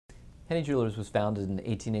Henne Jewelers was founded in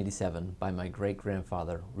 1887 by my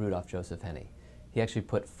great-grandfather, Rudolph Joseph Henne. He actually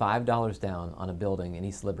put $5 down on a building in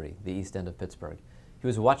East Liberty, the east end of Pittsburgh. He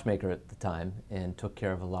was a watchmaker at the time and took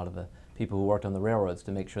care of a lot of the people who worked on the railroads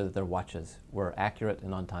to make sure that their watches were accurate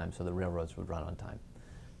and on time so the railroads would run on time.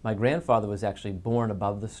 My grandfather was actually born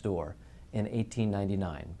above the store in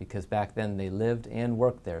 1899 because back then they lived and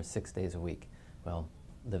worked there 6 days a week. Well,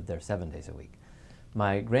 lived there 7 days a week.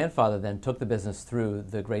 My grandfather then took the business through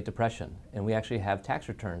the Great Depression, and we actually have tax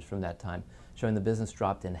returns from that time showing the business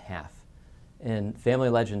dropped in half. And family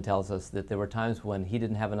legend tells us that there were times when he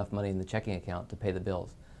didn't have enough money in the checking account to pay the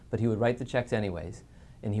bills, but he would write the checks anyways,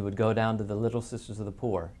 and he would go down to the Little Sisters of the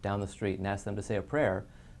Poor down the street and ask them to say a prayer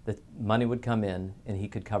that money would come in and he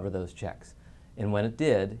could cover those checks. And when it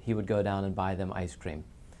did, he would go down and buy them ice cream.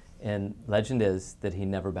 And legend is that he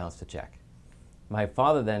never bounced a check. My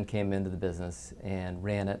father then came into the business and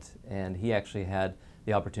ran it, and he actually had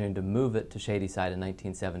the opportunity to move it to Shadyside in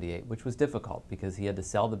 1978, which was difficult because he had to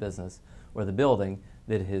sell the business or the building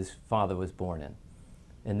that his father was born in.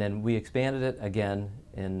 And then we expanded it again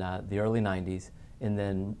in the early 90s and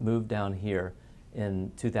then moved down here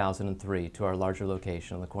in 2003 to our larger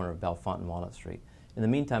location on the corner of Bellefonte and Walnut Street. In the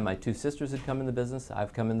meantime, my two sisters had come in the business,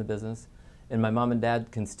 I've come in the business, and my mom and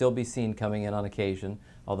dad can still be seen coming in on occasion.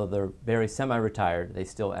 Although they're very semi-retired, they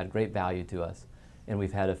still add great value to us. And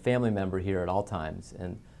we've had a family member here at all times.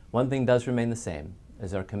 And one thing does remain the same,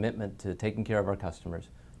 is our commitment to taking care of our customers,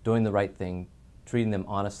 doing the right thing, treating them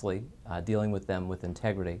honestly, dealing with them with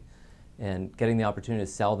integrity, and getting the opportunity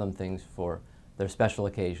to sell them things for their special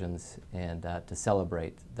occasions and to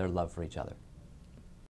celebrate their love for each other.